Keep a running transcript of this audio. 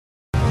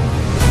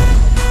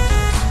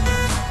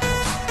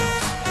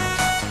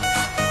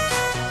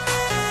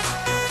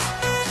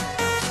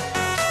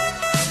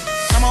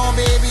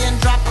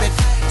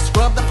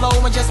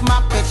just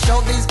mop it.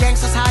 Show these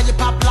gangsters how you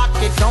pop lock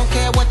it. Don't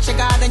care what you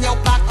got in your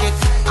pocket.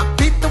 I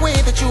peep the way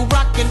that you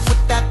rockin'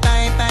 with that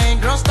thing.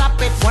 Girl, stop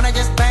it. Wanna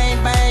just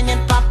bang, bang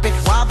and pop it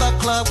while the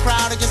club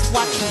crowd are just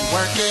watching.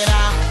 Work it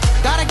out.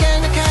 Got a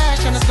gang of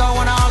cash and it's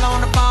going all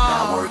on the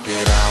ball. Now work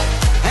it out.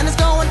 And it's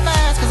going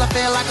fast cause I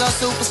feel like a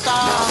superstar.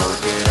 Now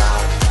work it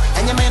out.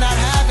 And you may not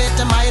have it,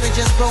 I might have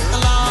just broke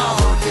the law. Now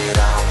work it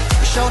out.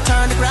 It's your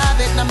turn to grab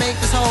it and I make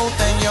this whole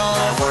thing yours.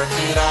 Now work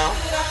it out.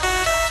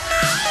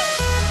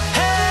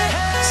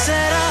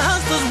 Said our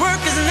hustler's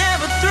work is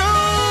never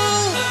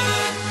through.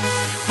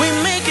 We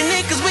making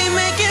it cause we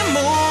making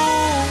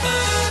moves.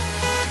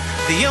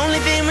 The only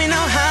thing we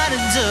know how to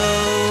do.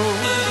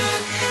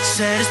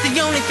 Said it's the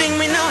only thing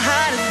we know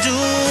how to do.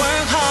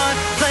 Work hard,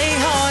 play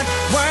hard,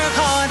 work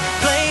hard,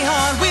 play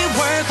hard. We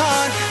work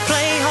hard,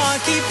 play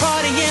hard, keep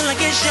partying like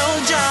it's your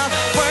job.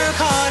 Work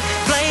hard,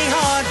 play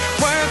hard,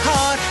 work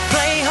hard,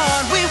 play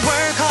hard. We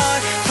work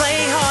hard,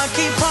 play hard,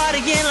 keep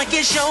partying like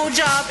it's your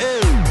job.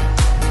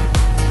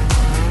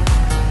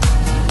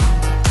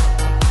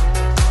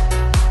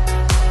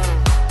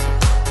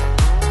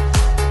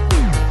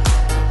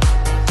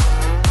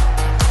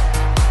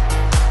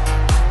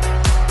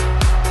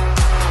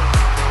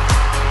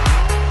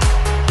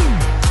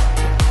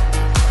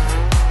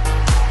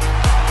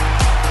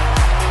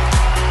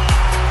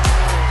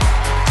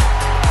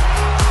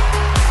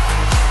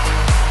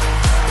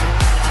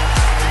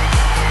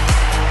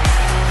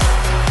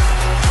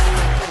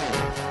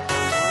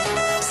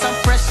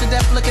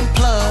 Looking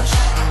plush,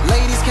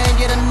 ladies can't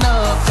get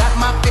enough. Got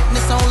my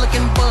fitness on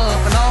looking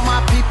buff, and all my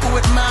people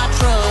with my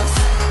trust.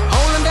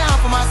 Holding down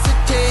for my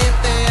city. If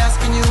they're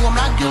asking you, I'm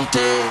not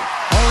guilty.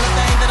 Only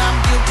thing that I'm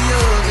guilty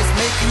of is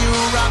making you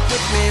rock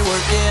with me.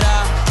 Work it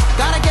out.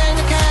 Got a gang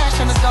of cash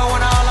and it's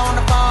going all on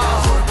the ball.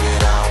 Now work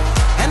it out.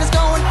 And it's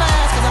going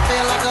fast cause I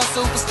feel like a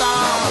superstar.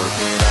 Now work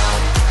it out.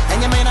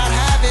 And you may not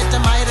have it, I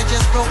might have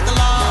just broke the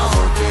law.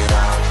 Now work it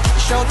out.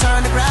 It's your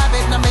turn to grab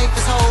it and I make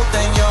this whole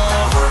thing yours.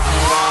 Now work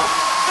it out.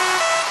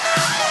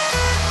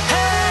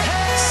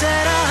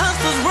 Said our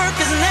hustler's work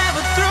is never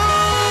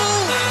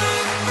through.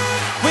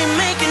 We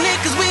making it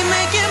cause we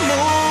making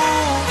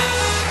moves.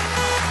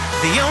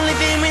 The only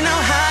thing we know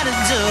how to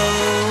do.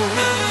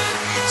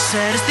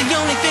 Said it's the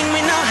only thing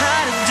we know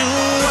how to do.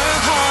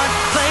 Work hard,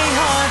 play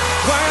hard,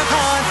 work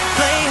hard,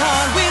 play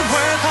hard. We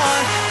work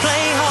hard,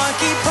 play hard,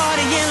 keep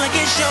partying like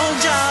it's your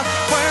job.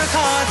 Work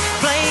hard,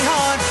 play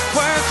hard,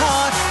 work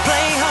hard,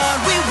 play hard.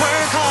 We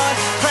work hard,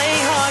 play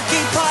hard,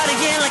 keep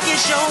partying like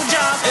it's your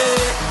job.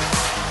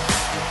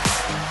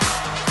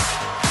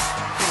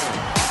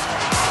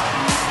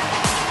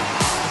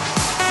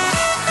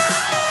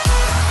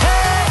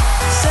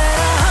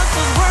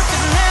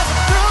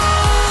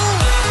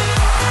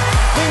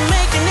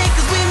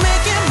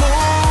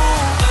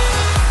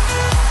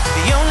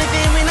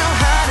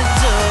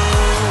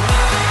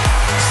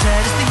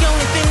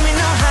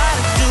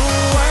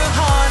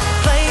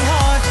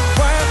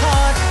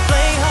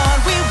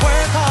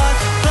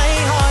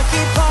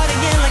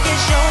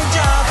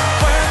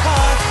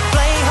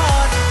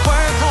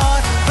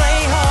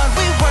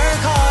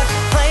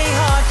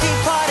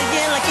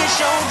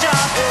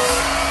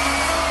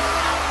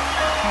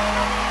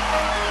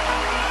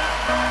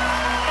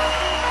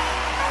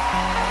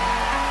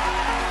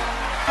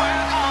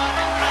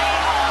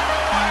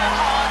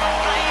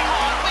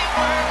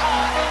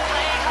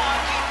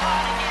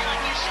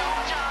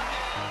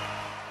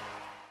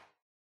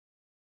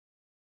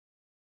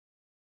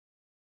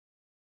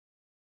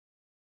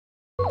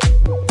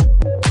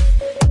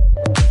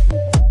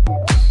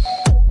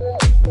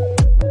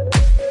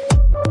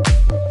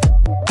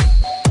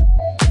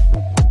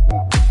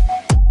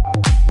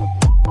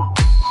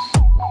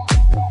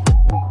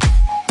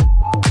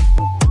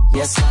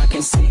 Yes, I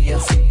can see you.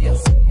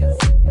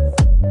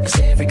 'Cause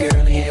every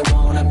girl here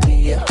wanna be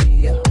ya.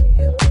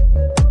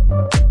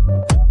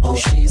 Oh,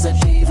 she's a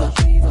diva.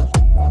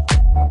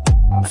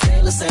 I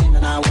feel the same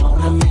and I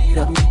wanna meet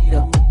her.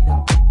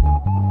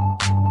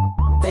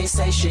 They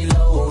say she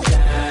low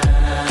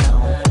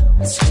down.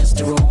 It's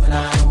just a rumor and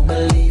I don't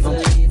believe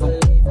them.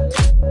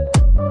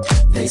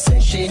 They say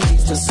she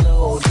needs to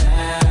slow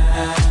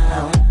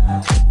down.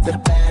 The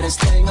baddest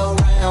thing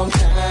around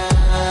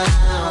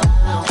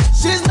town.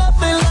 She's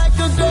nothing like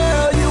a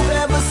girl you've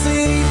ever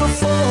seen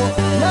before.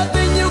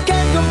 Nothing you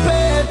can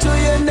compare to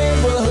your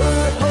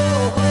neighborhood.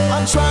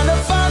 I'm trying to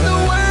find the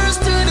words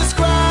to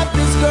describe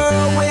this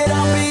girl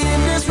without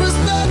being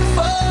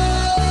disrespectful.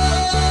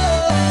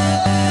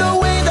 The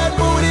way that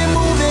booty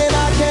moving,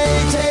 I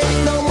can't take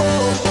no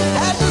more.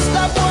 Had to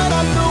stop what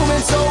I'm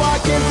doing so I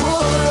can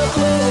pull her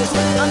close.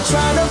 I'm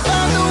trying to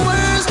find the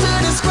words to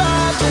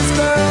describe this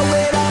girl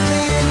without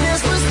being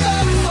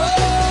disrespectful.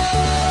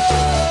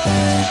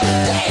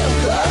 Damn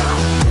girl,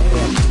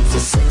 damn, it's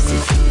a sexy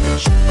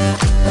finish.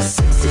 A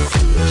sexy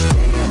finish,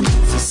 damn,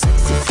 it's a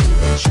sexy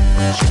finish.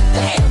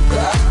 Damn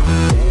girl,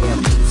 damn,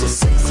 it's a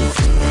sexy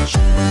finish.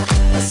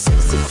 A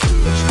sexy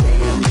finish,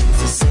 damn,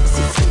 it's a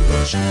sexy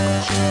finish.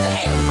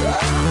 Damn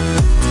girl.